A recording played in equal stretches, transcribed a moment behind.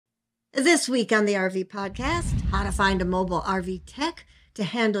This week on the RV Podcast, how to find a mobile RV tech to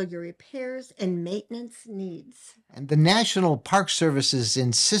handle your repairs and maintenance needs. And the National Park Service's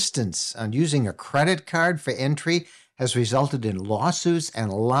insistence on using a credit card for entry has resulted in lawsuits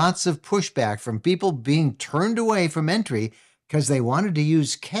and lots of pushback from people being turned away from entry because they wanted to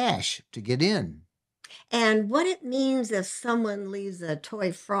use cash to get in. And what it means if someone leaves a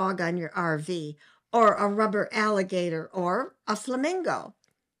toy frog on your RV, or a rubber alligator, or a flamingo.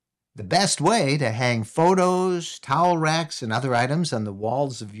 The best way to hang photos, towel racks, and other items on the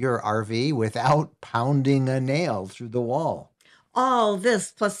walls of your RV without pounding a nail through the wall. All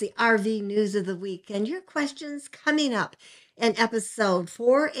this plus the RV news of the week and your questions coming up in episode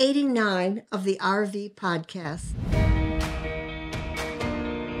 489 of the RV Podcast.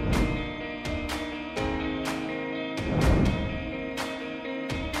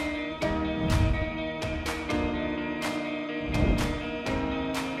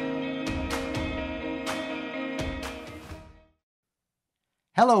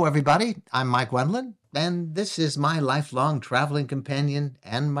 Hello, everybody. I'm Mike Wendland, and this is my lifelong traveling companion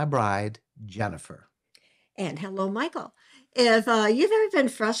and my bride, Jennifer. And hello, Michael. If you've ever been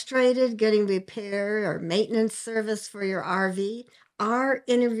frustrated getting repair or maintenance service for your RV, our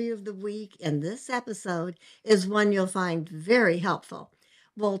interview of the week in this episode is one you'll find very helpful.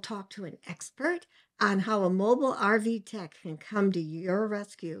 We'll talk to an expert on how a mobile RV tech can come to your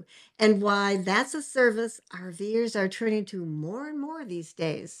rescue and why that's a service RVers are turning to more and more these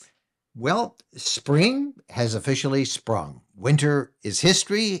days. Well, spring has officially sprung. Winter is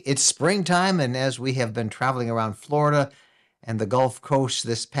history. It's springtime, and as we have been traveling around Florida and the Gulf Coast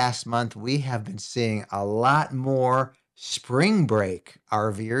this past month, we have been seeing a lot more spring break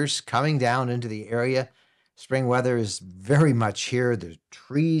RVers coming down into the area. Spring weather is very much here. The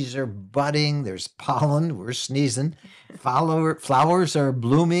trees are budding. There's pollen. We're sneezing. Flowers are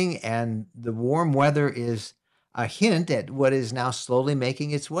blooming, and the warm weather is a hint at what is now slowly making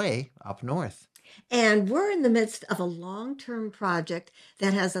its way up north. And we're in the midst of a long-term project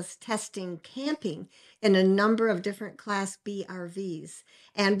that has us testing camping in a number of different Class B RVs.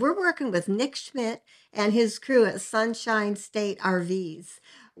 And we're working with Nick Schmidt and his crew at Sunshine State RVs.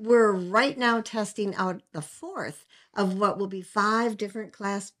 We're right now testing out the fourth of what will be 5 different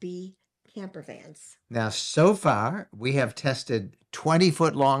Class B camper vans. Now, so far, we have tested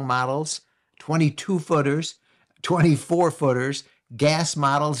 20-foot long models, 22-footers, 24-footers, gas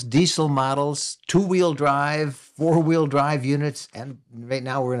models, diesel models, 2-wheel drive, 4-wheel drive units, and right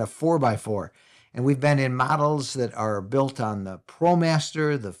now we're in a 4x4. And we've been in models that are built on the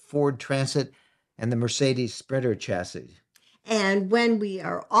ProMaster, the Ford Transit, and the Mercedes Sprinter chassis. And when we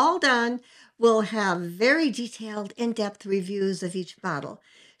are all done, we'll have very detailed, in-depth reviews of each model,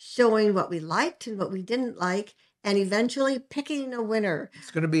 showing what we liked and what we didn't like, and eventually picking a winner.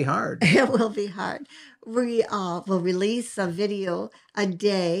 It's going to be hard. It will be hard. We will release a video a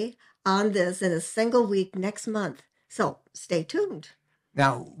day on this in a single week next month. So stay tuned.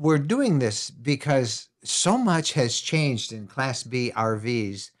 Now, we're doing this because so much has changed in Class B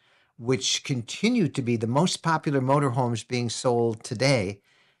RVs, which continue to be the most popular motorhomes being sold today.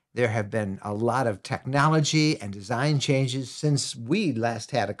 There have been a lot of technology and design changes since we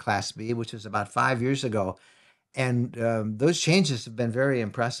last had a Class B, which was about 5 years ago. And those changes have been very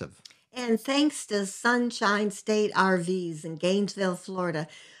impressive. And thanks to Sunshine State RVs in Gainesville, Florida,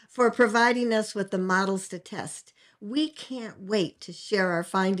 for providing us with the models to test. We can't wait to share our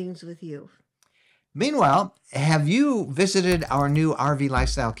findings with you. Meanwhile, have you visited our new RV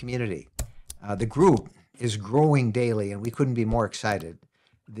lifestyle community? The group is growing daily, and we couldn't be more excited.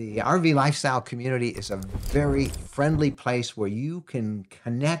 The RV lifestyle community is a very friendly place where you can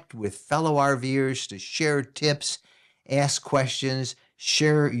connect with fellow RVers to share tips, ask questions,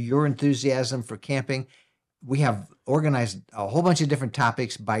 share your enthusiasm for camping. We have organized a whole bunch of different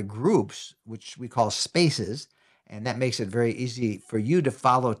topics by groups, which we call spaces, and that makes it very easy for you to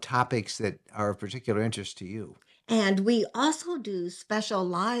follow topics that are of particular interest to you. And we also do special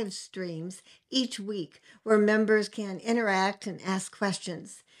live streams each week where members can interact and ask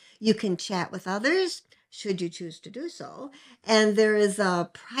questions. You can chat with others, should you choose to do so. And there is a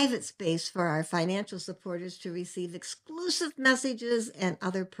private space for our financial supporters to receive exclusive messages and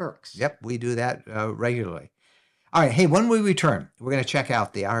other perks. Yep, we do that regularly. All right, hey, when we return, we're going to check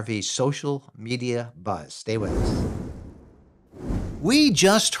out the RV social media buzz. Stay with us. We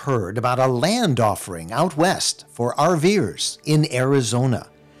just heard about a land offering out west for RVers in Arizona.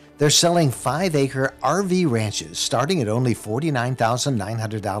 They're selling 5-acre RV ranches starting at only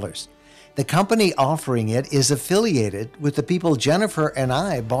 $49,900. The company offering it is affiliated with the people Jennifer and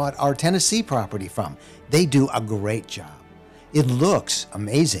I bought our Tennessee property from. They do a great job. It looks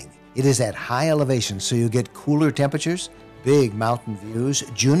amazing. It is at high elevation, so you get cooler temperatures, big mountain views,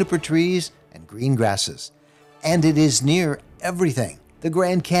 juniper trees, and green grasses. And it is near everything: the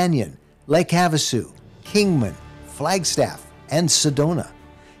Grand Canyon, Lake Havasu, Kingman, Flagstaff, and Sedona.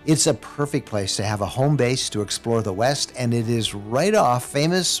 It's a perfect place to have a home base to explore the West, and it is right off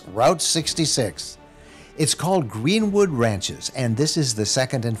famous Route 66. It's called Greenwood Ranches, and this is the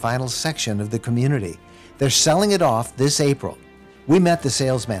second and final section of the community. They're selling it off this April. We met the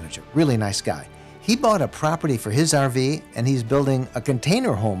sales manager, really nice guy. He bought a property for his RV, and he's building a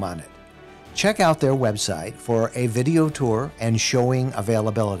container home on it. Check out their website for a video tour and showing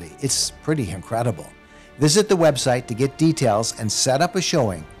availability. It's pretty incredible. Visit the website to get details and set up a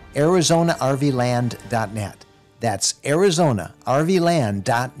showing, ArizonaRVland.net. That's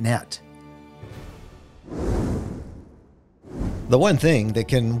ArizonaRVland.net. The one thing that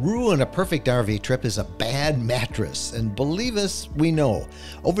can ruin a perfect RV trip is a bad mattress. And believe us, we know.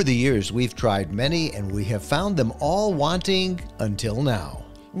 Over the years, we've tried many and we have found them all wanting until now.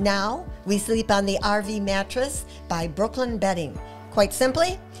 Now, we sleep on the RV mattress by Brooklyn Bedding. Quite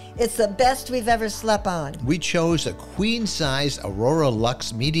simply, it's the best we've ever slept on. We chose a queen-size Aurora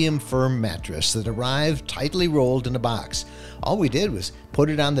Luxe medium firm mattress that arrived tightly rolled in a box. All we did was put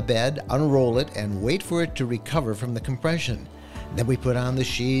it on the bed, unroll it, and wait for it to recover from the compression. Then we put on the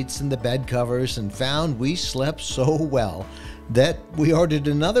sheets and the bed covers and found we slept so well that we ordered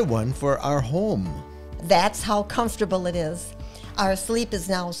another one for our home. That's how comfortable it is. Our sleep is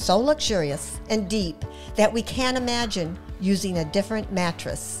now so luxurious and deep that we can't imagine using a different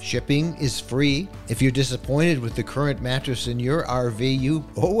mattress. Shipping is free. If you're disappointed with the current mattress in your RV, you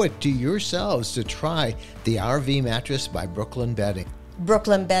owe it to yourselves to try the RV mattress by Brooklyn Bedding.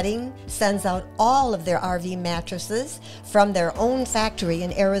 Brooklyn Bedding sends out all of their RV mattresses from their own factory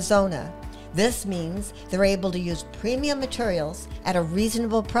in Arizona. This means they're able to use premium materials at a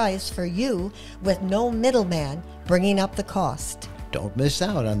reasonable price for you with no middleman bringing up the cost. Don't miss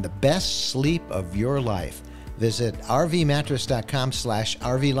out on the best sleep of your life. Visit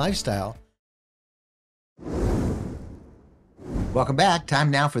rvmattress.com/rvlifestyle. Welcome back. Time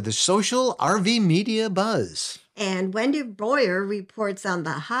now for the social RV media buzz. And Wendy Boyer reports on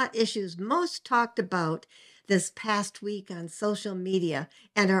the hot issues most talked about this past week on social media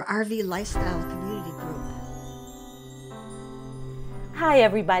and our RV Lifestyle community group. Hi,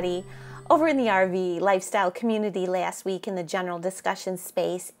 everybody. Over in the RV Lifestyle community last week in the general discussion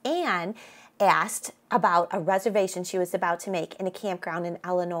space, Anne asked about a reservation she was about to make in a campground in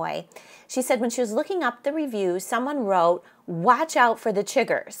Illinois. She said when she was looking up the reviews, someone wrote, "Watch out for the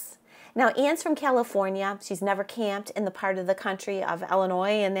chiggers." Now, Anne's from California. She's never camped in the part of the country of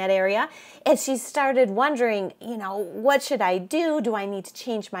Illinois in that area. And she started wondering, what should I do? Do I need to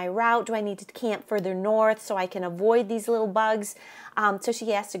change my route? Do I need to camp further north so I can avoid these little bugs? So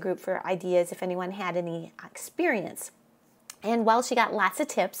she asked the group for ideas if anyone had any experience. And well, she got lots of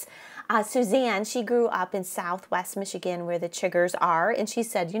tips. Suzanne, she grew up in Southwest Michigan where the chiggers are. And she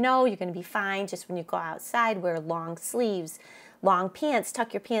said, you're going to be fine just when you go outside, wear long sleeves. Long pants,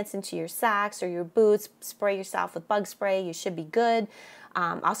 tuck your pants into your socks or your boots, spray yourself with bug spray, you should be good.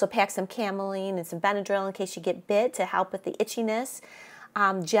 Also pack some Cameline and some Benadryl in case you get bit to help with the itchiness.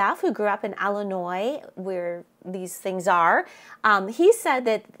 Jeff, who grew up in Illinois, where these things are, he said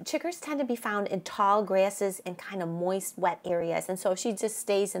that chiggers tend to be found in tall grasses and kind of moist, wet areas. And so if she just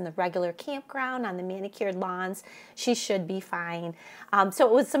stays in the regular campground on the manicured lawns, she should be fine. So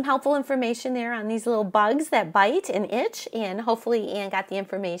it was some helpful information there on these little bugs that bite and itch, and hopefully Anne got the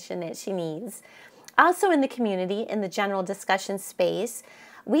information that she needs. Also in the community, in the general discussion space,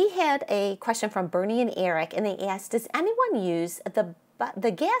 we had a question from Bernie and Eric, and they asked, does anyone use the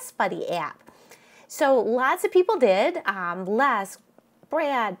Gas Buddy app? So lots of people did. Les,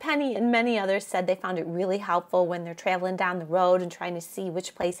 Brad, Penny, and many others said they found it really helpful when they're traveling down the road and trying to see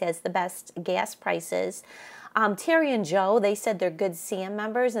which place has the best gas prices. Terry and Joe, they said they're good SAM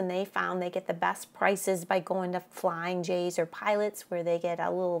members, and they found they get the best prices by going to Flying J's or Pilots, where they get a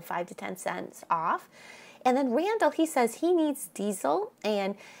little 5 to 10 cents off. And then Randall, he says he needs diesel,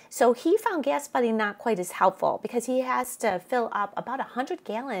 and so he found Gas Buddy not quite as helpful because he has to fill up about a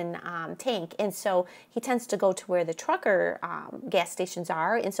 100-gallon tank, and so he tends to go to where the trucker gas stations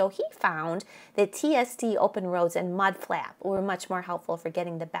are, and so he found that TSD Open Roads and Mud Flap were much more helpful for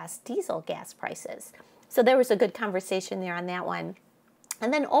getting the best diesel gas prices. So there was a good conversation there on that one.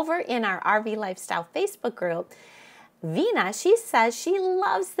 And then over in our RV Lifestyle Facebook group, Vina, she says she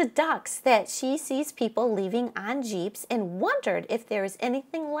loves the ducks that she sees people leaving on Jeeps and wondered if there is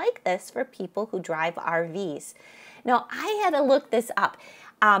anything like this for people who drive RVs. Now, I had to look this up.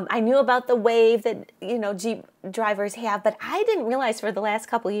 I knew about the wave that, Jeep drivers have, but I didn't realize for the last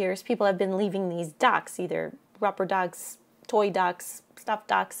couple of years people have been leaving these ducks, either rubber ducks, toy ducks, stuffed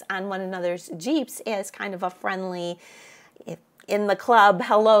ducks, on one another's Jeeps as kind of a friendly, in the club,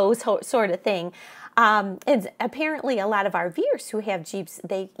 hello sort of thing. And apparently a lot of RVers who have Jeeps,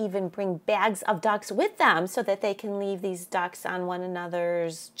 they even bring bags of ducks with them so that they can leave these ducks on one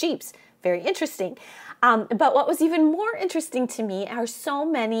another's Jeeps. Very interesting. But what was even more interesting to me are so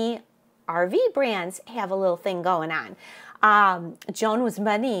many RV brands have a little thing going on. Joan was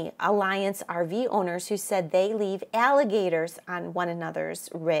many Alliance RV owners who said they leave alligators on one another's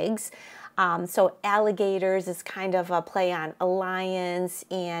rigs. So alligators is kind of a play on Alliance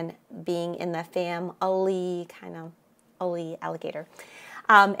and being in the family, kind of alligator.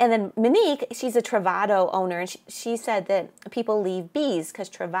 And then Monique, she's a Travado owner, and she said that people leave Bs because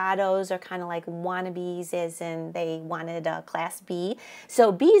Travados are kind of like wannabes, as in they wanted a Class B.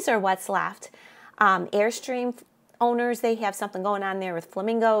 So Bs are what's left. Airstream owners, they have something going on there with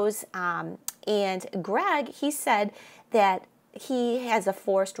flamingos. And Greg, he said that he has a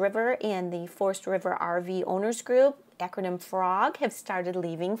Forest River, and the Forest River RV Owners Group, acronym FROG, have started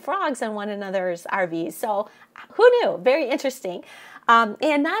leaving frogs on one another's RVs. So who knew? Very interesting.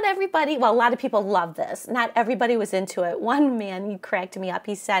 And not everybody, well, a lot of people love this. Not everybody was into it. One man, he cracked me up.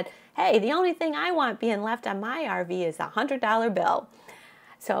 He said, hey, the only thing I want being left on my RV is a $100 bill.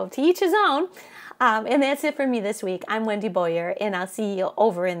 So to each his own. And that's it for me this week. I'm Wendy Boyer, and I'll see you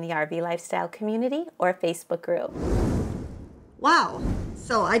over in the RV Lifestyle community or Facebook group. Wow.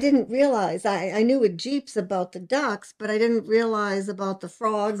 So I didn't realize, I knew with Jeeps about the ducks, but I didn't realize about the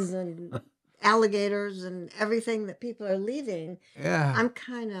frogs and alligators and everything that people are leaving. Yeah. I'm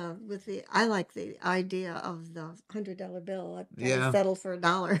kind of I like the idea of the $100 bill. I'd probably Yeah. settle for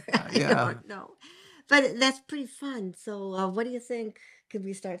 $1. I Yeah. don't know. But that's pretty fun. So what do you think? Could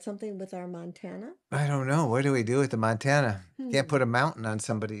we start something with our Montana? I don't know. What do we do with the Montana? Can't put a mountain on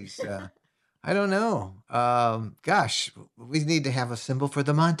somebody's. I don't know. Gosh, we need to have a symbol for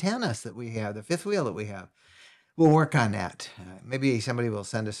the Montanas that we have, the fifth wheel that we have. We'll work on that. Maybe somebody will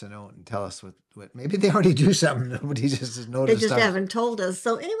send us a note and tell us what maybe they already do something. Nobody just has They noticed. just haven't told us.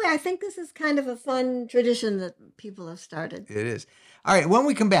 So anyway, I think this is kind of a fun tradition that people have started. It is. All right. When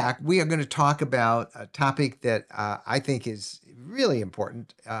we come back, we are going to talk about a topic that I think is really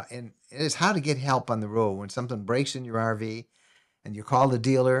important, and it is how to get help on the road when something breaks in your RV, and you call the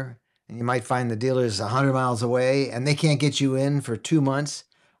dealer, and you might find the dealer is 100 miles away, and they can't get you in for 2 months.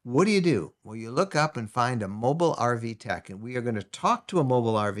 What do? Well, you look up and find a mobile RV tech, and we are going to talk to a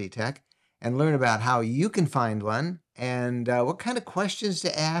mobile RV tech and learn about how you can find one and what kind of questions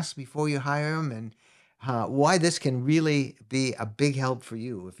to ask before you hire them, and why this can really be a big help for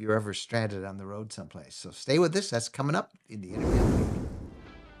you if you're ever stranded on the road someplace. So stay with us. That's coming up in the interview.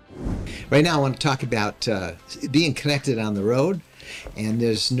 Right now, I want to talk about being connected on the road, and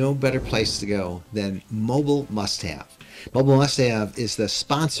there's no better place to go than Mobile Must Have. Mobile Must Have is the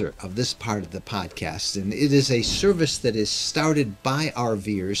sponsor of this part of the podcast, and it is a service that is started by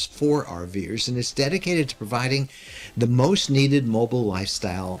RVers for RVers, and it's dedicated to providing the most needed mobile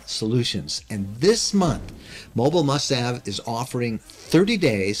lifestyle solutions. And this month, Mobile Must Have is offering 30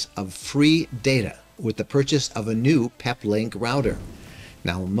 days of free data with the purchase of a new PepLink router.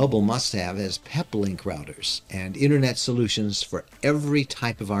 Now, Mobile Must Have has PepLink routers and internet solutions for every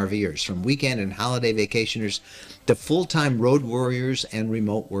type of RVers, from weekend and holiday vacationers to full-time road warriors and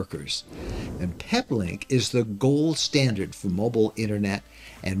remote workers. And PepLink is the gold standard for mobile internet,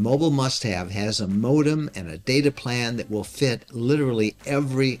 and Mobile Must Have has a modem and a data plan that will fit literally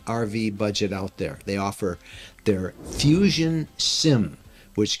every RV budget out there. They offer their Fusion SIM,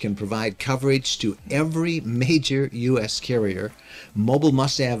 which can provide coverage to every major U.S. carrier. Mobile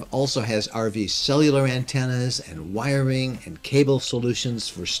Must Have also has RV cellular antennas and wiring and cable solutions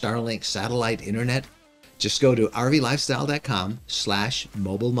for Starlink satellite internet. Just go to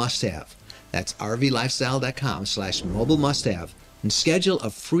rvlifestyle.com/mobile must have. That's rvlifestyle.com/mobile must have, and schedule a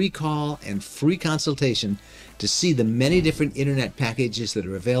free call and free consultation to see the many different internet packages that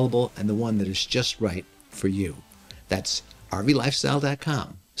are available and the one that is just right for you. That's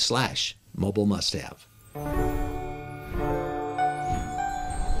rvlifestyle.com/mobile must have.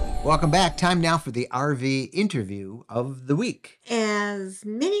 Welcome back. Time now for the RV interview of the week. As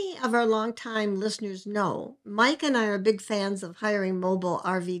many of our longtime listeners know, Mike and I are big fans of hiring mobile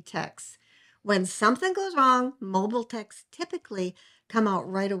RV techs. When something goes wrong, mobile techs typically come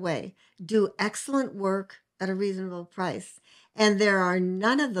out right away, do excellent work at a reasonable price, and there are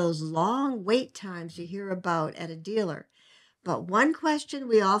none of those long wait times you hear about at a dealer. But one question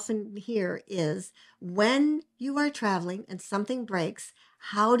we often hear is when you are traveling and something breaks,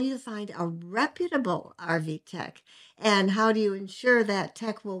 how do you find a reputable RV tech? And how do you ensure that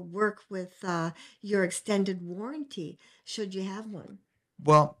tech will work with your extended warranty should you have one?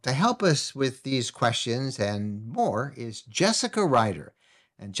 Well, to help us with these questions and more is Jessica Ryder.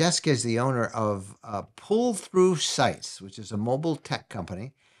 And Jessica is the owner of Pull Through Sites, which is a mobile tech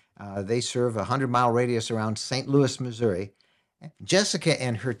company. They serve a 100-mile radius around St. Louis, Missouri. Jessica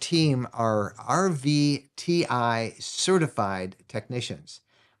and her team are RVTI certified technicians.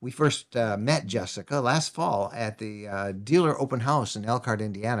 We first met Jessica last fall at the dealer open house in Elkhart,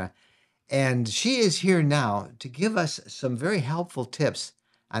 Indiana. And she is here now to give us some very helpful tips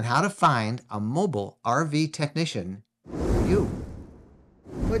on how to find a mobile RV technician for you.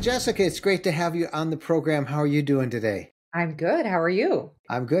 Well, Jessica, it's great to have you on the program. How are you doing today? I'm good. How are you?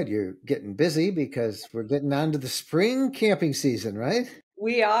 I'm good. You're getting busy because we're getting on to the spring camping season, right?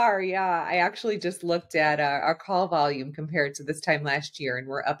 We are, yeah. I actually just looked at our call volume compared to this time last year, and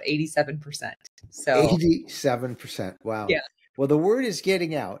we're up 87%. So, 87%. Wow. yeah. Well, the word is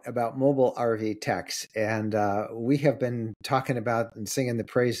getting out about mobile RV techs, and we have been talking about and singing the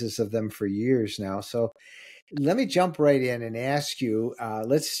praises of them for years now. So let me jump right in and ask you,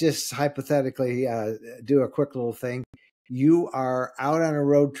 let's just hypothetically do a quick little thing. You are out on a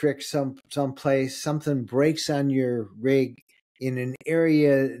road trip someplace, something breaks on your rig in an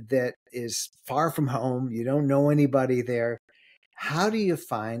area that is far from home. You don't know anybody there. How do you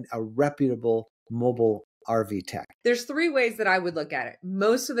find a reputable mobile RV tech? There's three ways that I would look at it.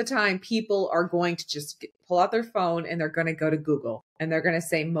 Most of the time, people are going to just pull out their phone and they're going to go to Google and they're going to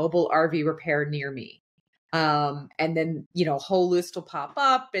say mobile RV repair near me. And then, a whole list will pop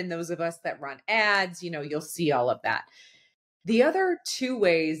up. And those of us that run ads, you'll see all of that. The other two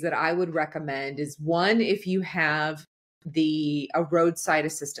ways that I would recommend is one, if you have a roadside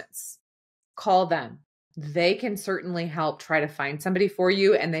assistance, call them. They can certainly help try to find somebody for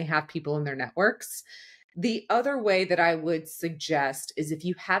you, and they have people in their networks. The other way that I would suggest is if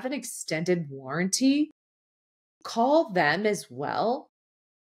you have an extended warranty, call them as well.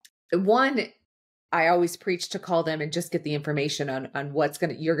 One, I always preach to call them and just get the information on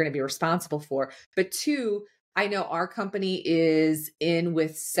you're going to be responsible for. But two, I know our company is in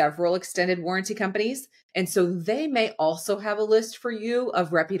with several extended warranty companies. And so they may also have a list for you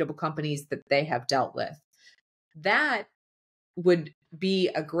of reputable companies that they have dealt with. That would be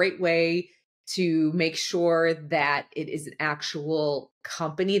a great way to make sure that it is an actual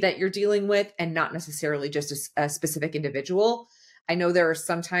company that you're dealing with and not necessarily just a specific individual. I know there are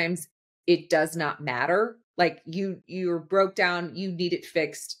sometimes it does not matter. Like you're broke down, you need it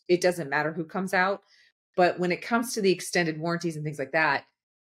fixed. It doesn't matter who comes out. But when it comes to the extended warranties and things like that,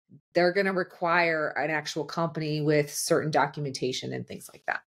 they're going to require an actual company with certain documentation and things like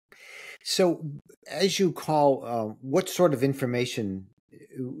that. So as you call, what sort of information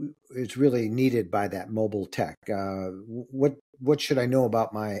is really needed by that mobile tech? What should I know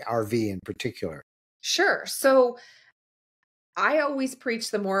about my RV in particular? Sure. So I always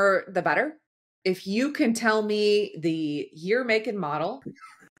preach the more, the better. If you can tell me the year, make, and model,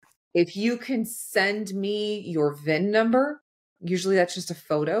 if you can send me your VIN number, usually that's just a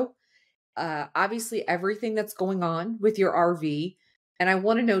photo. Obviously, everything that's going on with your RV. And I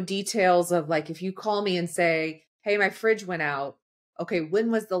want to know details of, like, if you call me and say, hey, my fridge went out. Okay,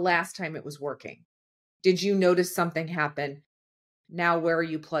 when was the last time it was working? Did you notice something happen? Now, where are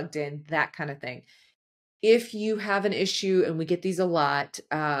you plugged in? That kind of thing. If you have an issue, and we get these a lot,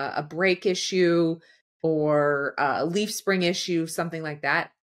 a brake issue or a leaf spring issue, something like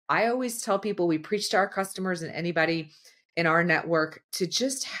that, I always tell people, we preach to our customers and anybody in our network to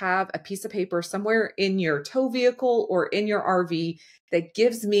just have a piece of paper somewhere in your tow vehicle or in your RV that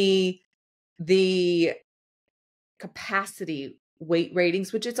gives me the capacity weight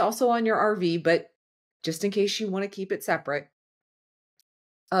ratings, which it's also on your RV, but just in case you want to keep it separate,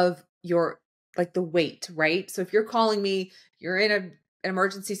 of your, like, the weight, right? So if you're calling me, you're in an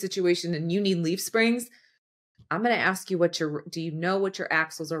emergency situation and you need leaf springs, I'm going to ask you do you know what your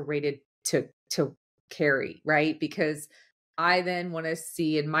axles are rated to carry, right? Because I then want to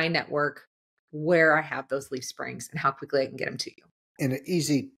see in my network where I have those leaf springs and how quickly I can get them to you. And an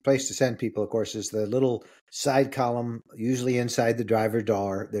easy place to send people, of course, is the little side column, usually inside the driver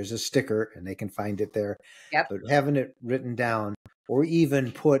door. There's a sticker and they can find it there. Yep. But having it written down or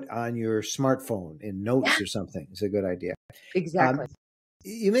even put on your smartphone in notes or something is a good idea. Exactly.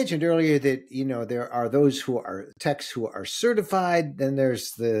 You mentioned earlier that, there are those who are techs who are certified. Then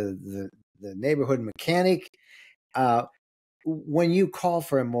there's the neighborhood mechanic. When you call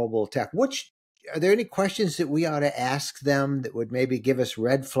for a mobile tech, which are there any questions that we ought to ask them that would maybe give us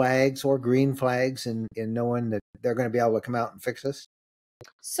red flags or green flags in knowing that they're going to be able to come out and fix us?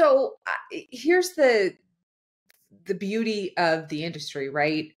 So here's the beauty of the industry,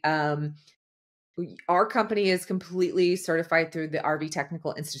 right? Our company is completely certified through the RV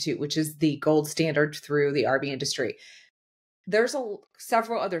Technical Institute, which is the gold standard through the RV industry. There's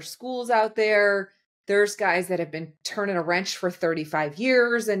several other schools out there. There's guys that have been turning a wrench for 35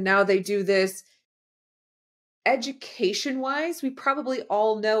 years and now they do this. Education wise, we probably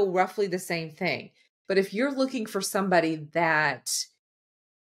all know roughly the same thing. But if you're looking for somebody that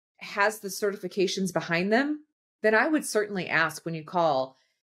has the certifications behind them, then I would certainly ask when you call,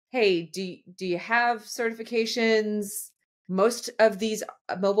 hey, do you have certifications? Most of these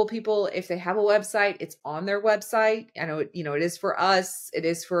mobile people, if they have a website, it's on their website. I know, it is for us. It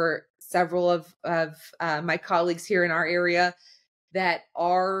is for several of my colleagues here in our area that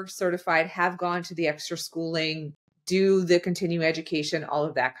are certified, have gone to the extra schooling, do the continuing education, all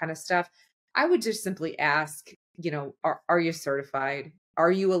of that kind of stuff. I would just simply ask, are you certified?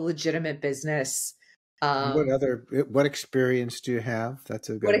 Are you a legitimate business? What experience do you have? That's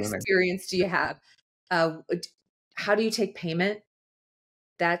a What good one. experience do you have? How do you take payment?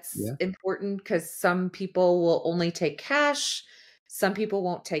 That's important because some people will only take cash. Some people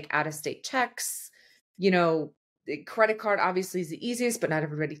won't take out-of-state checks. The credit card obviously is the easiest, but not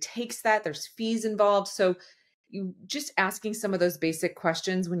everybody takes that. There's fees involved. So you just asking some of those basic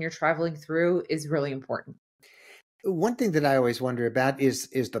questions when you're traveling through is really important. One thing that I always wonder about is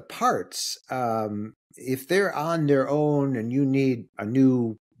the parts. If they're on their own and you need a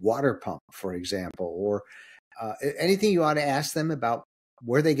new water pump, for example, or anything you ought to ask them about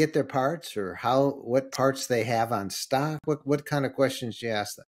where they get their parts or what parts they have on stock. What kind of questions do you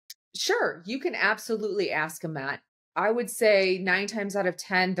ask them? Sure, you can absolutely ask them that. I would say 9 times out of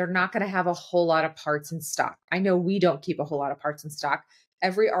 10, they're not going to have a whole lot of parts in stock. I know we don't keep a whole lot of parts in stock.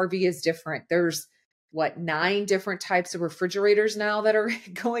 Every RV is different. There's 9 different types of refrigerators now that are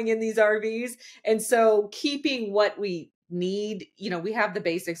going in these RVs. And so keeping what we need, we have the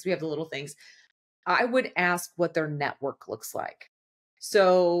basics, we have the little things. I would ask what their network looks like.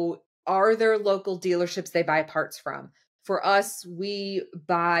 So are there local dealerships they buy parts from? For us, we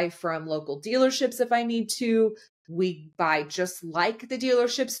buy from local dealerships if I need to. We buy just like the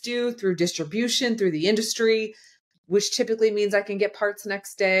dealerships do through distribution, through the industry, which typically means I can get parts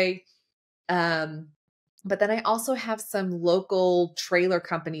next day. But then I also have some local trailer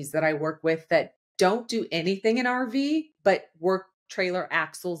companies that I work with that don't do anything in RV, but work trailer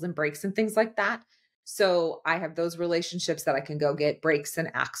axles and brakes and things like that. So I have those relationships that I can go get brakes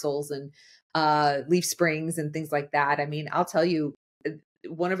and axles and leaf springs and things like that. I mean, I'll tell you,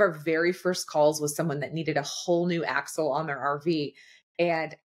 one of our very first calls was someone that needed a whole new axle on their RV.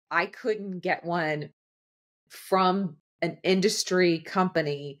 And I couldn't get one from an industry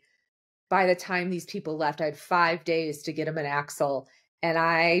company. By the time these people left, I had 5 days to get them an axle. And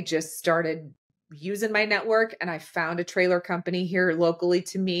I just started using my network and I found a trailer company here locally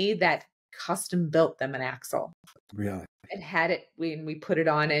to me that custom built them an axle. Really? And had it when we put it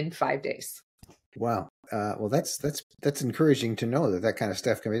on in 5 days. Wow. Well, that's encouraging to know that kind of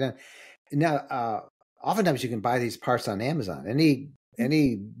stuff can be done. Now, oftentimes you can buy these parts on Amazon.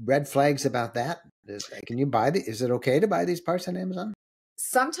 Any red flags about that? Can you buy is it okay to buy these parts on Amazon?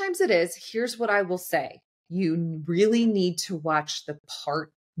 Sometimes it is. Here's what I will say. You really need to watch the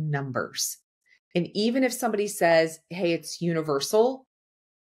part numbers. And even if somebody says, hey, it's universal,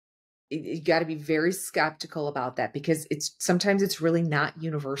 you got to be very skeptical about that because sometimes it's really not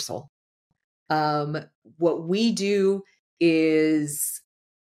universal. What we do is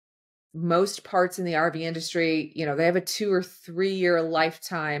most parts in the RV industry, they have a 2 or 3 year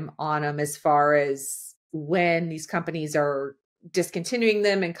lifetime on them as far as when these companies are discontinuing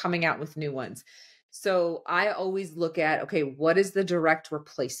them and coming out with new ones. So I always look at, okay, what is the direct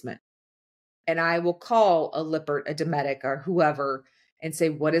replacement? And I will call a Lippert, a Dometic, or whoever and say,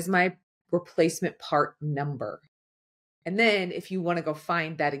 what is my replacement part number? And then if you want to go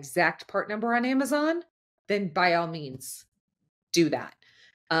find that exact part number on Amazon, then by all means do that.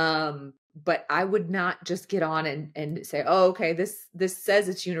 But I would not just get on and say, oh, okay, this says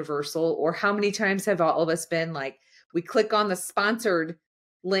it's universal. Or how many times have all of us been like, we click on the sponsored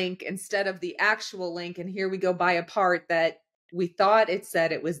link instead of the actual link. And here we go buy a part that we thought it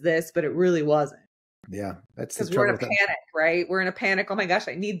said it was this, but it really wasn't. Yeah, that's because we're in a panic, right? We're in a panic. Oh my gosh,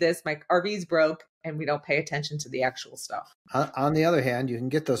 I need this. My RV's broke, and we don't pay attention to the actual stuff. On the other hand, you can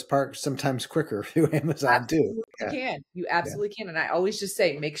get those parts sometimes quicker through Amazon too. You absolutely can. And I always just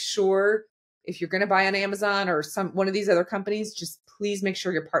say, make sure if you're going to buy on Amazon or one of these other companies, just please make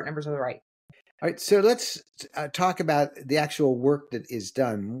sure your part numbers are right. All right, so let's talk about the actual work that is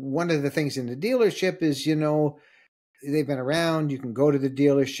done. One of the things in the dealership is, they've been around. You can go to the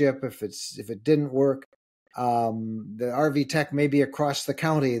dealership if it didn't work. The RV tech may be across the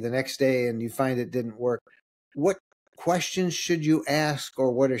county the next day, and you find it didn't work. What questions should you ask,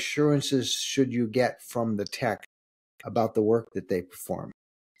 or what assurances should you get from the tech about the work that they perform?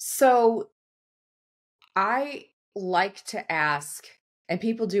 So I like to ask, and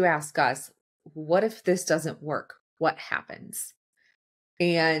people do ask us, what if this doesn't work? What happens?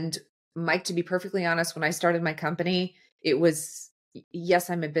 And Mike, to be perfectly honest, when I started my company, it was,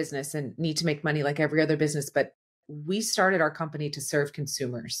 yes, I'm a business and need to make money like every other business, but we started our company to serve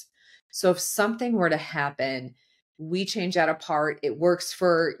consumers. So if something were to happen, we change out a part, it works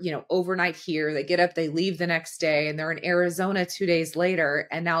for, overnight here, they get up, they leave the next day, and they're in Arizona 2 days later,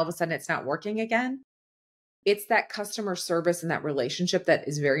 and now all of a sudden it's not working again. It's that customer service and that relationship that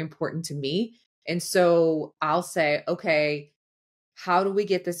is very important to me. And so I'll say, okay, how do we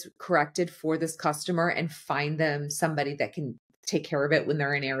get this corrected for this customer and find them somebody that can take care of it when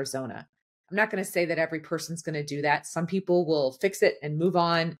they're in Arizona? I'm not going to say that every person's going to do that. Some people will fix it and move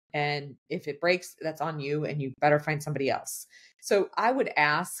on. And if it breaks, that's on you and you better find somebody else. So I would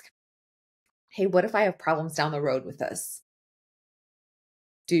ask, hey, what if I have problems down the road with this?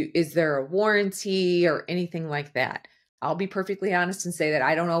 Is there a warranty or anything like that? I'll be perfectly honest and say that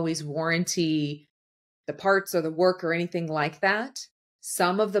I don't always warranty the parts or the work or anything like that.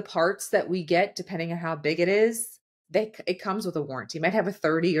 Some of the parts that we get, depending on how big it is, it comes with a warranty. It might have a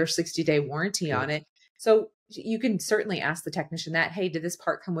 30 or 60-day warranty on it. So you can certainly ask the technician that, hey, did this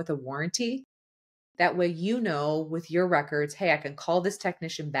part come with a warranty? That way, with your records, hey, I can call this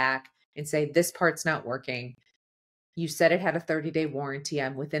technician back and say, this part's not working. You said it had a 30-day warranty.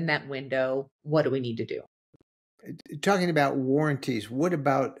 I'm within that window. What do we need to do? Talking about warranties, what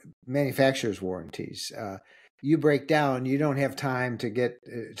about manufacturer's warranties? You break down, you don't have time to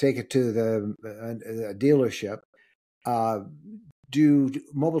take it to the dealership. Do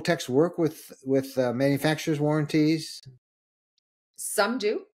mobile techs work with manufacturer's warranties? Some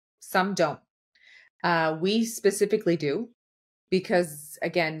do, some don't. We specifically do, because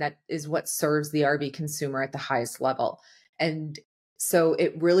again, that is what serves the RV consumer at the highest level. And so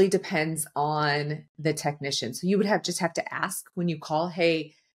it really depends on the technician. So you would just have to ask when you call,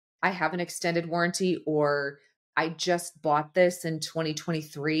 hey, I have an extended warranty, or I just bought this in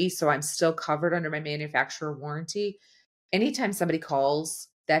 2023, so I'm still covered under my manufacturer warranty. Anytime somebody calls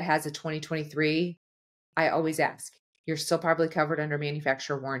that has a 2023, I always ask, you're still probably covered under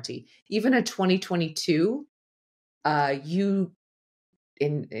manufacturer warranty. Even a 2022, you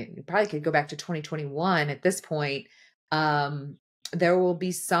probably could go back to 2021 at this point. There will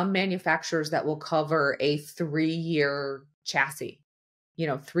be some manufacturers that will cover a 3-year chassis,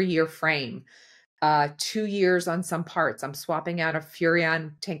 3-year frame, 2 years on some parts. I'm swapping out a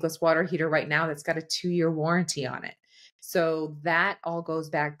Furrion tankless water heater right now that's got a 2-year warranty on it. So that all goes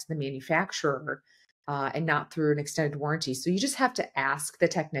back to the manufacturer and not through an extended warranty. So you just have to ask the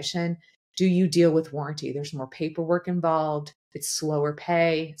technician, do you deal with warranty? There's more paperwork involved. It's slower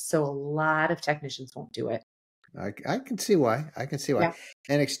pay. So a lot of technicians won't do it. I can see why. Yeah.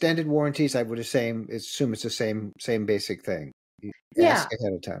 And extended warranties, I would assume it's the same basic thing. Ask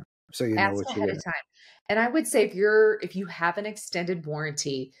ahead of time, so you know what you're doing. And I would say if you have an extended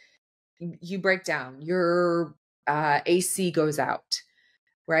warranty, you break down, your AC goes out,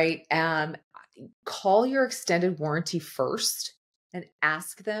 right? Call your extended warranty first and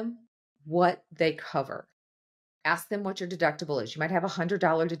ask them what they cover. Ask them what your deductible is. You might have $100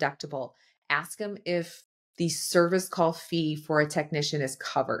 deductible. Ask them if the service call fee for a technician is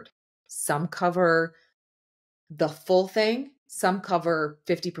covered. Some cover the full thing. Some cover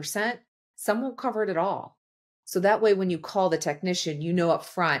 50%. Some won't cover it at all. So that way, when you call the technician, you know up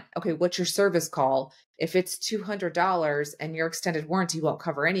front, okay, what's your service call? If it's $200 and your extended warranty won't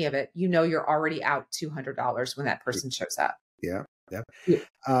cover any of it, you're already out $200 when that person shows up. Yeah.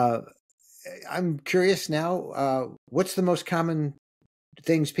 I'm curious now, what's the most common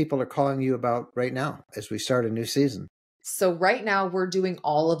things people are calling you about right now as we start a new season? So right now we're doing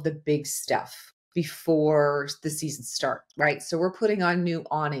all of the big stuff before the season starts, right? So we're putting on new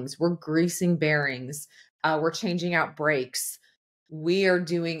awnings, we're greasing bearings, we're changing out brakes. We are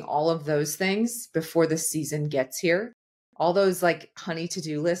doing all of those things before the season gets here. All those like honey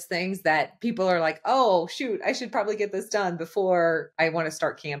to-do list things that people are like, oh, shoot, I should probably get this done before I want to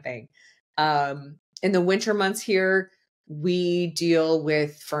start camping. In the winter months here, we deal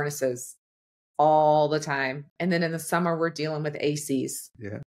with furnaces all the time. And then in the summer, we're dealing with ACs.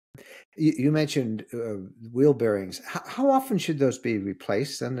 Yeah. You mentioned wheel bearings. How often should those be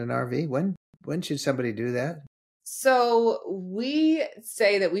replaced in an RV? When When should somebody do that? So we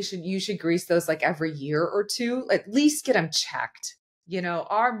say that you should grease those like every year or two, at least get them checked.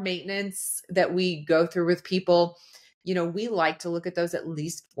 Our maintenance that we go through with people, we like to look at those at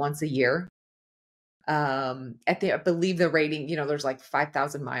least once a year. I believe the rating, there's like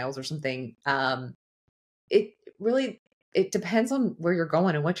 5,000 miles or something. It really, it depends on where you're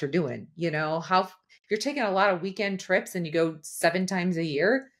going and what you're doing. If you're taking a lot of weekend trips and you go 7 times a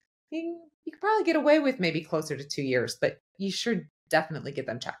year, you could probably get away with maybe closer to 2 years, but you should definitely get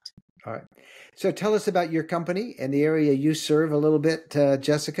them checked. All right. So tell us about your company and the area you serve a little bit,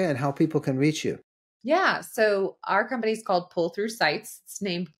 Jessica, and how people can reach you. Yeah. So our company is called Pull Through Sites. It's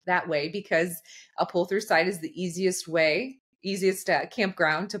named that way because a pull through site is the easiest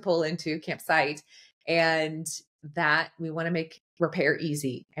campground to pull into, campsite. And that we want to make repair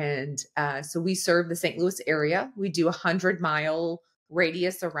easy. And so we serve the St. Louis area. We do 100-mile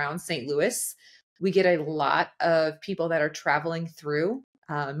radius around St. Louis. We get a lot of people that are traveling through.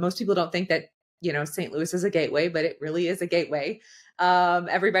 Most people don't think that, St. Louis is a gateway, but it really is a gateway.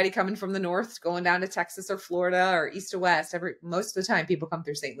 Everybody coming from the north, going down to Texas or Florida or east to west, most of the time people come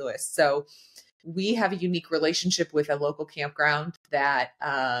through St. Louis. So we have a unique relationship with a local campground that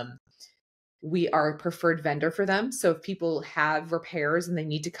we are a preferred vendor for them. So if people have repairs and they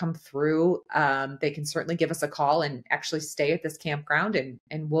need to come through, they can certainly give us a call and actually stay at this campground,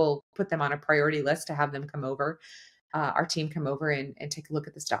 and we'll put them on a priority list to have them come over, our team come over and take a look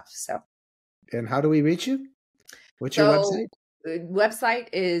at the stuff. So. And how do we reach you? What's your website? The website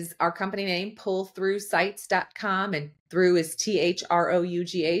is our company name, pullthroughsites.com, and through is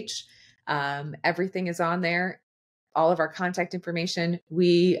THROUGH. Everything is on there. All of our contact information.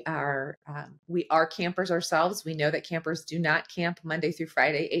 We are campers ourselves. We know that campers do not camp Monday through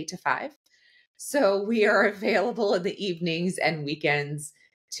Friday, 8 to 5. So we are available in the evenings and weekends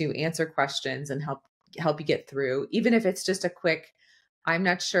to answer questions and help you get through. Even if it's just a quick, I'm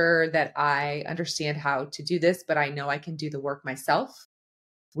not sure that I understand how to do this, but I know I can do the work myself.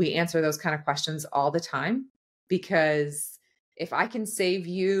 We answer those kind of questions all the time, because if I can save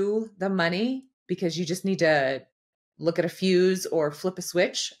you the money because you just need to look at a fuse or flip a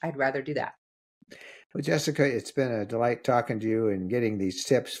switch, I'd rather do that. Well, Jessica, it's been a delight talking to you and getting these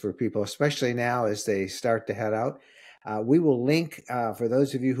tips for people, especially now as they start to head out. We will link, for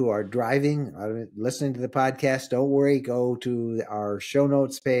those of you who are driving, listening to the podcast, don't worry, go to our show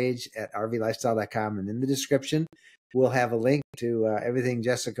notes page at rvlifestyle.com, and in the description, we'll have a link to everything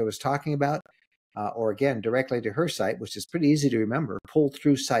Jessica was talking about, or again, directly to her site, which is pretty easy to remember,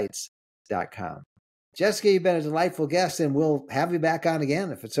 pullthroughsites.com. Jessica, you've been a delightful guest, and we'll have you back on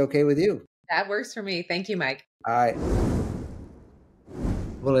again if it's okay with you. That works for me. Thank you, Mike. All right.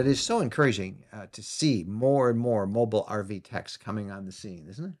 Well, it is so encouraging to see more and more mobile RV techs coming on the scene,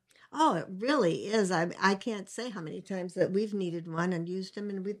 isn't it? Oh, it really is. I can't say how many times that we've needed one and used them,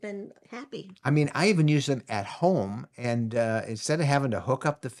 and we've been happy. I mean, I even use them at home, and instead of having to hook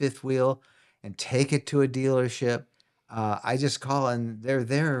up the fifth wheel and take it to a dealership, I just call, and they're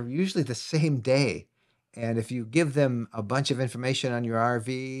there usually the same day. And if you give them a bunch of information on your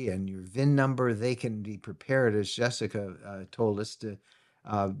RV and your VIN number, they can be prepared, as Jessica told us, to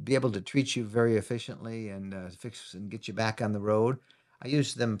be able to treat you very efficiently and fix and get you back on the road. I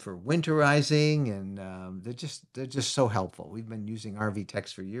use them for winterizing, and they're just so helpful. We've been using RV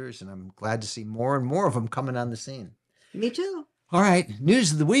techs for years, and I'm glad to see more and more of them coming on the scene. Me too. All right,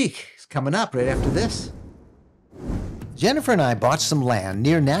 news of the week is coming up right after this. Jennifer and I bought some land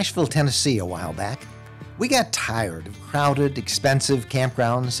near Nashville, Tennessee a while back. We got tired of crowded, expensive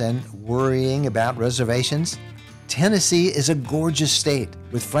campgrounds and worrying about reservations. Tennessee is a gorgeous state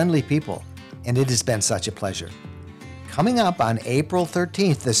with friendly people, and it has been such a pleasure. Coming up on April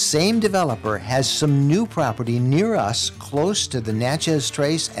 13th, the same developer has some new property near us close to the Natchez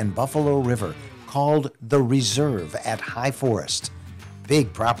Trace and Buffalo River called The Reserve at High Forest.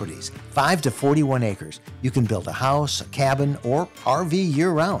 Big properties, 5 to 41 acres. You can build a house, a cabin, or RV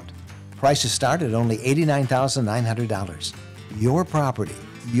year-round. Prices start at only $89,900. Your property,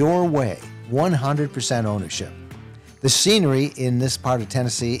 your way, 100% ownership. The scenery in this part of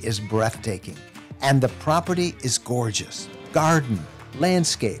Tennessee is breathtaking, and the property is gorgeous. Garden,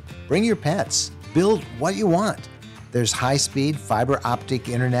 landscape, bring your pets, build what you want. There's high-speed fiber optic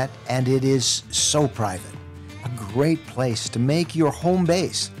internet, and it is so private. A great place to make your home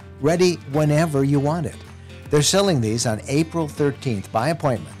base, ready whenever you want it. They're selling these on April 13th by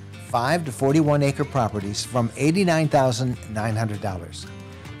appointment. 5 to 41 acre properties from $89,900.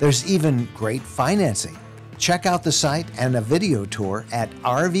 There's even great financing. Check out the site and a video tour at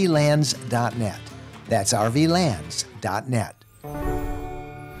rvlands.net. That's rvlands.net.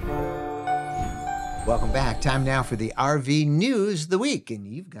 Welcome back. Time now for the RV News of the Week, and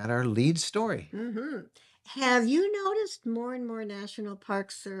you've got our lead story. Have you noticed more and more national park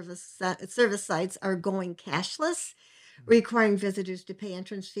service sites are going cashless, requiring visitors to pay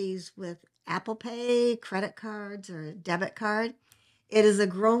entrance fees with Apple Pay, credit cards, or a debit card? It is a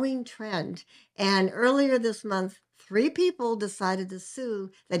growing trend, and earlier this month, 3 people decided to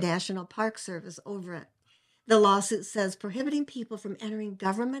sue the National Park Service over it. The lawsuit says prohibiting people from entering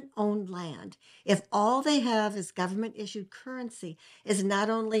government owned land if all they have is government issued currency is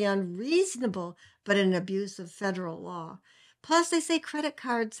not only unreasonable, but an abuse of federal law. Plus, they say credit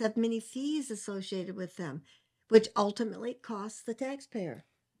cards have many fees associated with them, which ultimately costs the taxpayer.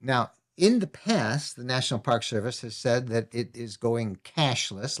 Now, in the past, the National Park Service has said that it is going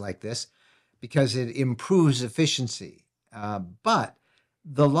cashless like this because it improves efficiency. But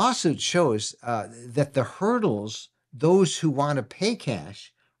the lawsuit shows that the hurdles those who want to pay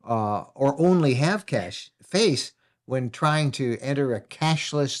cash or only have cash face when trying to enter a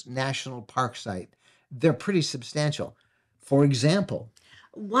cashless national park site, they're pretty substantial. For example,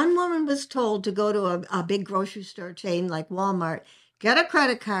 One woman was told to go to a big grocery store chain like Walmart, get a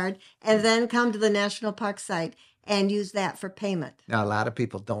credit card, and then come to the national park site and use that for payment. now, a lot of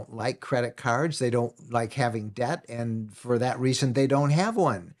people don't like credit cards. They don't like having debt. And for that reason, they don't have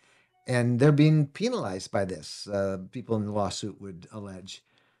one. And they're being penalized by this, people in the lawsuit would allege.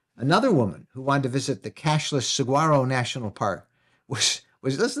 Another woman who wanted to visit the cashless Saguaro National Park was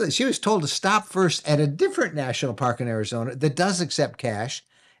listen, she was told to stop first at a different national park in Arizona that does accept cash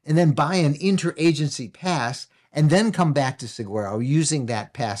and then buy an interagency pass and then come back to Saguaro using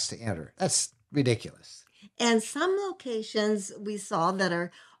that pass to enter. That's ridiculous. And some locations we saw that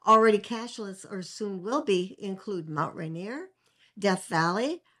are already cashless or soon will be include Mount Rainier, Death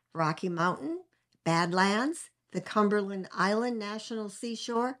Valley, Rocky Mountain, Badlands, the Cumberland Island National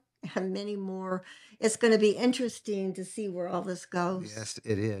Seashore, and many more. It's going to be interesting to see where all this goes. Yes,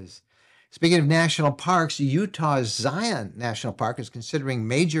 it is. Speaking of national parks, Utah's Zion National Park is considering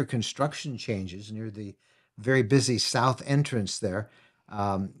major construction changes near the very busy south entrance there.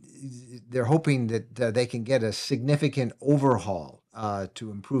 Um, they're hoping that they can get a significant overhaul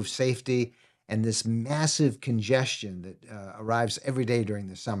to improve safety and this massive congestion that arrives every day during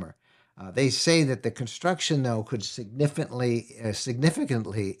the summer. They say that the construction, though, could significantly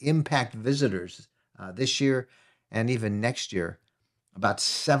impact visitors this year and even next year. About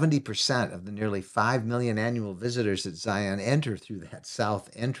 70% of the nearly 5 million annual visitors at Zion enter through that south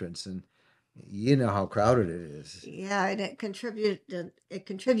entrance, and you know how crowded it is. Yeah, and it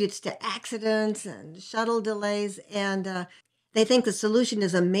contributes to accidents and shuttle delays, and they think the solution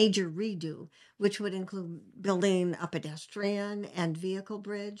is a major redo, which would include building a pedestrian and vehicle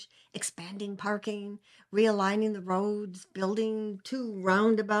bridge, expanding parking, realigning the roads, building 2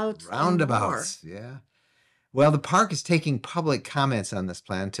 roundabouts, and more. Roundabouts, yeah. Well, the park is taking public comments on this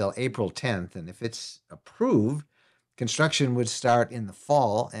plan until April 10th, and if it's approved, construction would start in the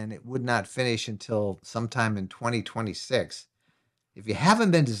fall and it would not finish until sometime in 2026. If you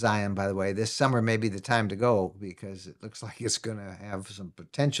haven't been to Zion, by the way, this summer may be the time to go because it looks like it's going to have some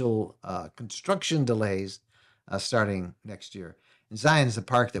potential construction delays starting next year. And Zion is a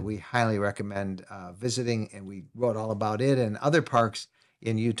park that we highly recommend visiting, and we wrote all about it and other parks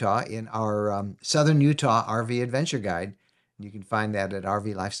in Utah in our Southern Utah RV Adventure Guide. You can find that at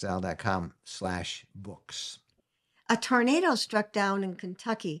rvlifestyle.com/books. A tornado struck down in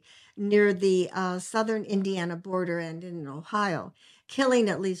Kentucky near the southern Indiana border and in Ohio, killing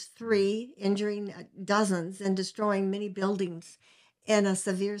at least 3, injuring dozens, and destroying many buildings in a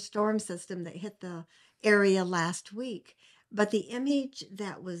severe storm system that hit the area last week. But the image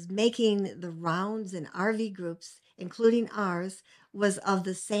that was making the rounds in RV groups, including ours, was of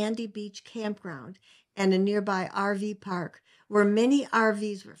the Sandy Beach campground and a nearby RV park where many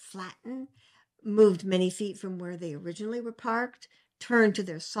RVs were flattened, moved many feet from where they originally were parked, turned to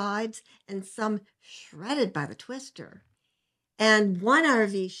their sides, and some shredded by the twister. And one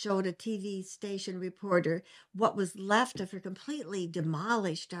RV showed a TV station reporter what was left of her completely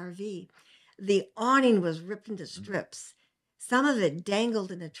demolished RV. The awning was ripped into strips. Some of it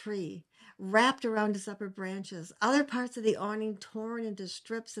dangled in a tree, wrapped around its upper branches. Other parts of the awning torn into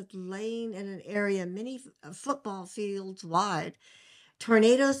strips and laying in an area many football fields wide.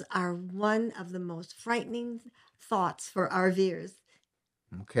 Tornadoes are one of the most frightening thoughts for RVers.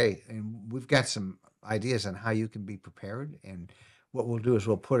 Okay, and we've got some ideas on how you can be prepared. And what we'll do is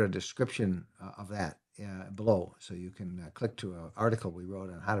we'll put a description of that below, so you can click to an article we wrote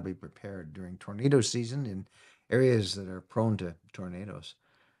on how to be prepared during tornado season in areas that are prone to tornadoes.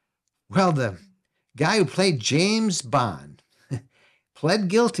 Well, the guy who played James Bond pled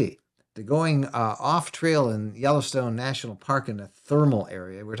guilty The going off trail in Yellowstone National Park in the thermal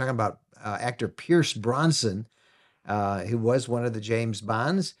area. We're talking about actor Pierce Bronson, who was one of the James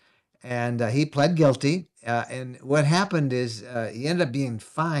Bonds, and he pled guilty. And what happened is he ended up being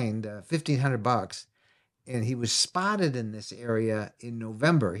fined $1,500, and he was spotted in this area in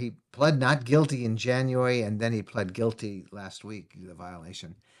November. He pled not guilty in January, and then he pled guilty last week, the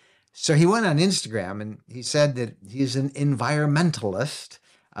violation. So he went on Instagram and he said that he's an environmentalist,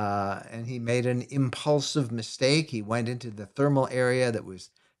 and he made an impulsive mistake. He went into the thermal area that was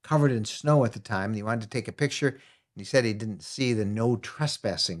covered in snow at the time, and he wanted to take a picture. And he said he didn't see the no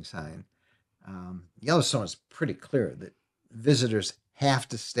trespassing sign. Yellowstone is pretty clear that visitors have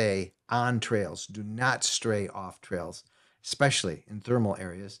to stay on trails. Do not stray off trails, especially in thermal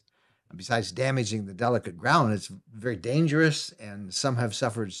areas. Besides damaging the delicate ground, it's very dangerous, and some have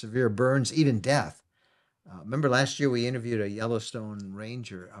suffered severe burns, even death. Remember last year we interviewed a Yellowstone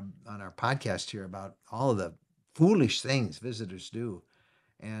ranger on our podcast here about all of the foolish things visitors do,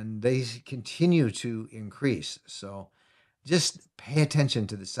 and they continue to increase. So just pay attention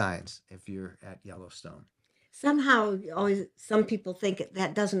to the signs if you're at Yellowstone. Somehow, always some people think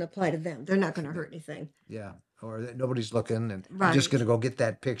that doesn't apply to them. They're not going to hurt anything. Yeah, or that nobody's looking, and I'm just going to go get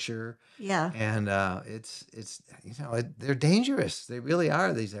that picture. Yeah. And it's they're dangerous. They really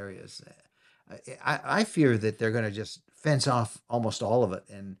are, these areas. I fear that they're going to just fence off almost all of it,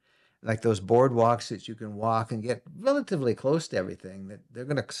 and like those boardwalks that you can walk and get relatively close to everything, that they're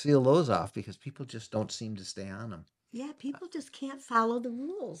going to seal those off because people just don't seem to stay on them. Yeah, people just can't follow the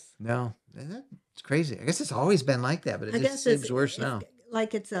rules. No, it's crazy. I guess it's always been like that, but it just seems worse now.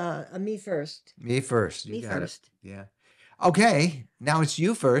 Like it's a me first. Me first. You Me got first. it. Yeah. Okay, now it's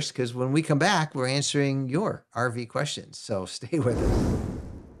you first, because when we come back, we're answering your RV questions. So stay with us.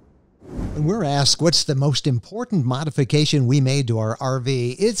 When we're asked what's the most important modification we made to our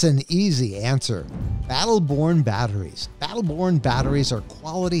RV, it's an easy answer. Battle-Born batteries. Battle-Born batteries are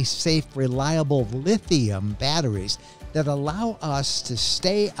quality, safe, reliable lithium batteries that allow us to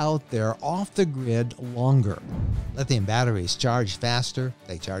stay out there off the grid longer. Lithium batteries charge faster,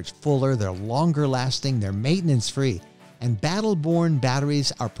 they charge fuller, they're longer lasting, they're maintenance free, and Battle-Born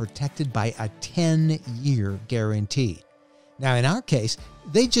batteries are protected by a 10-year guarantee. Now, in our case,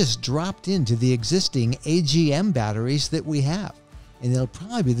 they just dropped into the existing AGM batteries that we have, and they'll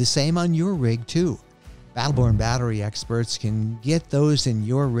probably be the same on your rig too. Battle-Born battery experts can get those in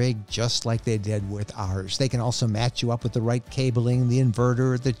your rig just like they did with ours. They can also match you up with the right cabling, the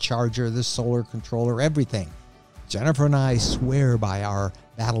inverter, the charger, the solar controller, everything. Jennifer and I swear by our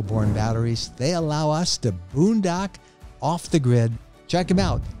Battle-Born batteries. They allow us to boondock off the grid. Check them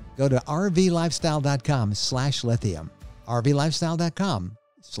out. Go to rvlifestyle.com/lithium.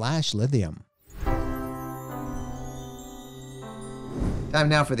 rvlifestyle.com/lithium. Time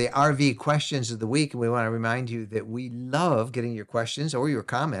now for the RV questions of the week. And we want to remind you that we love getting your questions or your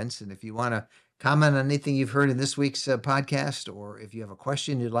comments. And if you want to comment on anything you've heard in this week's podcast, or if you have a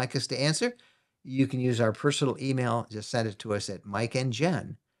question you'd like us to answer, you can use our personal email. Just send it to us at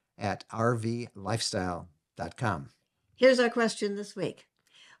mikeandjen@rvlifestyle.com. Here's our question this week.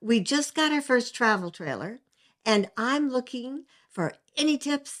 We just got our first travel trailer, and I'm looking for any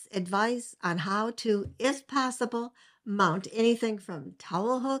tips, advice on how to, if possible, mount anything from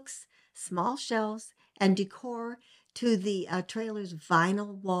towel hooks, small shelves, and decor to the trailer's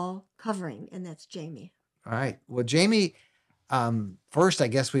vinyl wall covering. And that's Jamie. All right. Well, Jamie, first, I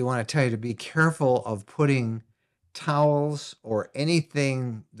guess we want to tell you to be careful of putting towels or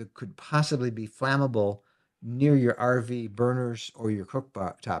anything that could possibly be flammable near your RV burners or your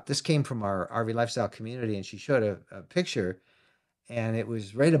cooktop. This came from our RV lifestyle community, and she showed a picture, and it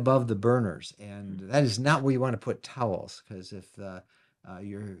was right above the burners. And that is not where you want to put towels, because if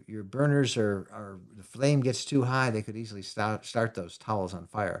your burners are the flame gets too high, they could easily start those towels on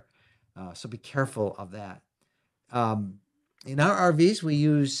fire. So be careful of that. In our RVs, we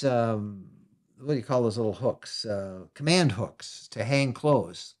use what do you call those little hooks? Command hooks to hang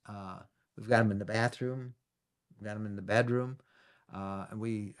clothes. We've got them in the bathroom. We've got them in the bedroom. And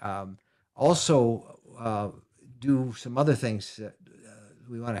we also do some other things.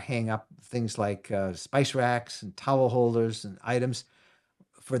 We want to hang up things like spice racks and towel holders and items.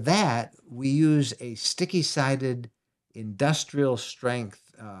 For that, we use a sticky-sided industrial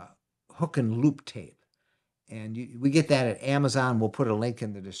strength hook and loop tape. And we get that at Amazon. We'll put a link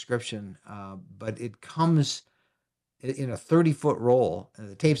in the description. But it comes in a 30-foot roll. And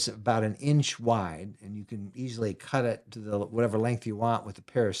the tape's about an inch wide, and you can easily cut it to whatever length you want with a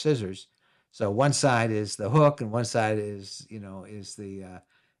pair of scissors. So one side is the hook, and one side is the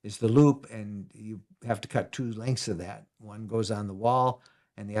loop, and you have to cut two lengths of that. One goes on the wall,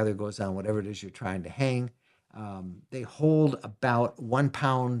 and the other goes on whatever it is you're trying to hang. They hold about 1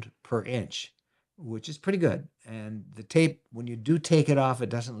 pound per inch, which is pretty good. And the tape, when you do take it off, it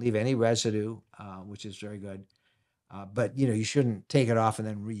doesn't leave any residue, which is very good. But you shouldn't take it off and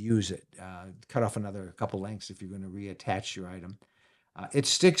then reuse it. Cut off another couple lengths if you're going to reattach your item. It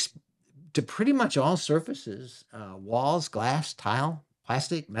sticks to pretty much all surfaces: walls, glass, tile,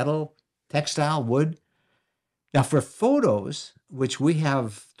 plastic, metal, textile, wood. Now, for photos, which we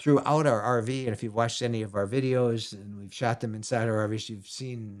have throughout our RV, and if you've watched any of our videos and we've shot them inside our RVs, you've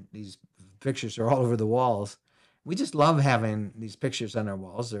seen these pictures are all over the walls. We just love having these pictures on our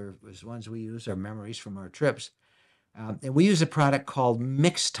walls. They're ones we use, our memories from our trips. And we use a product called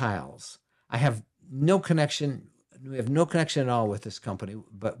Mix Tiles. I have no connection. We have no connection at all with this company,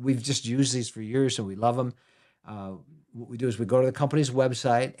 but we've just used these for years and we love them. What we do is we go to the company's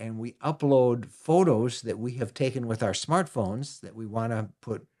website and we upload photos that we have taken with our smartphones that we want to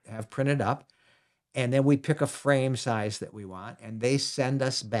have printed up. And then we pick a frame size that we want, and they send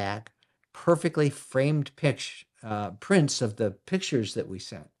us back perfectly framed prints of the pictures that we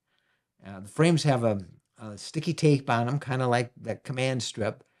sent. The frames have a sticky tape on them, kind of like that command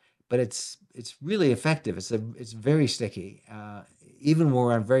strip, but it's really effective. It's very sticky. Even when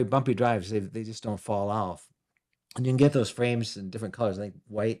we're on very bumpy drives, they just don't fall off. And you can get those frames in different colors, like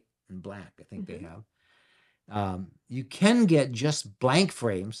white and black, I think they have. You can get just blank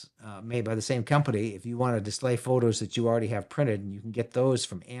frames made by the same company if you want to display photos that you already have printed, and you can get those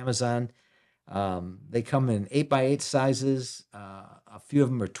from Amazon. They come in 8x8 sizes. A few of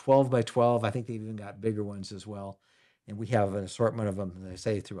them are 12x12. I think they've even got bigger ones as well. And we have an assortment of them, as I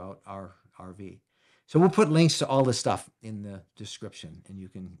say, throughout our RV. So we'll put links to all this stuff in the description, and you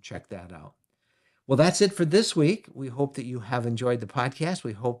can check that out. Well, that's it for this week. We hope that you have enjoyed the podcast.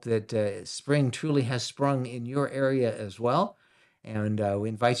 We hope that spring truly has sprung in your area as well. And we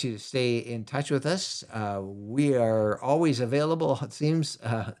invite you to stay in touch with us. We are always available, it seems.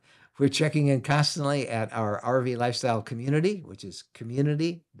 We're checking in constantly at our RV Lifestyle community, which is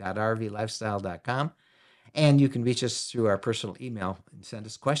community.rvlifestyle.com. And you can reach us through our personal email and send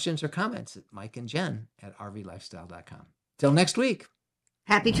us questions or comments at mikeandjen@rvlifestyle.com. Till next week.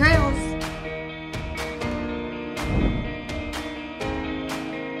 Happy trails.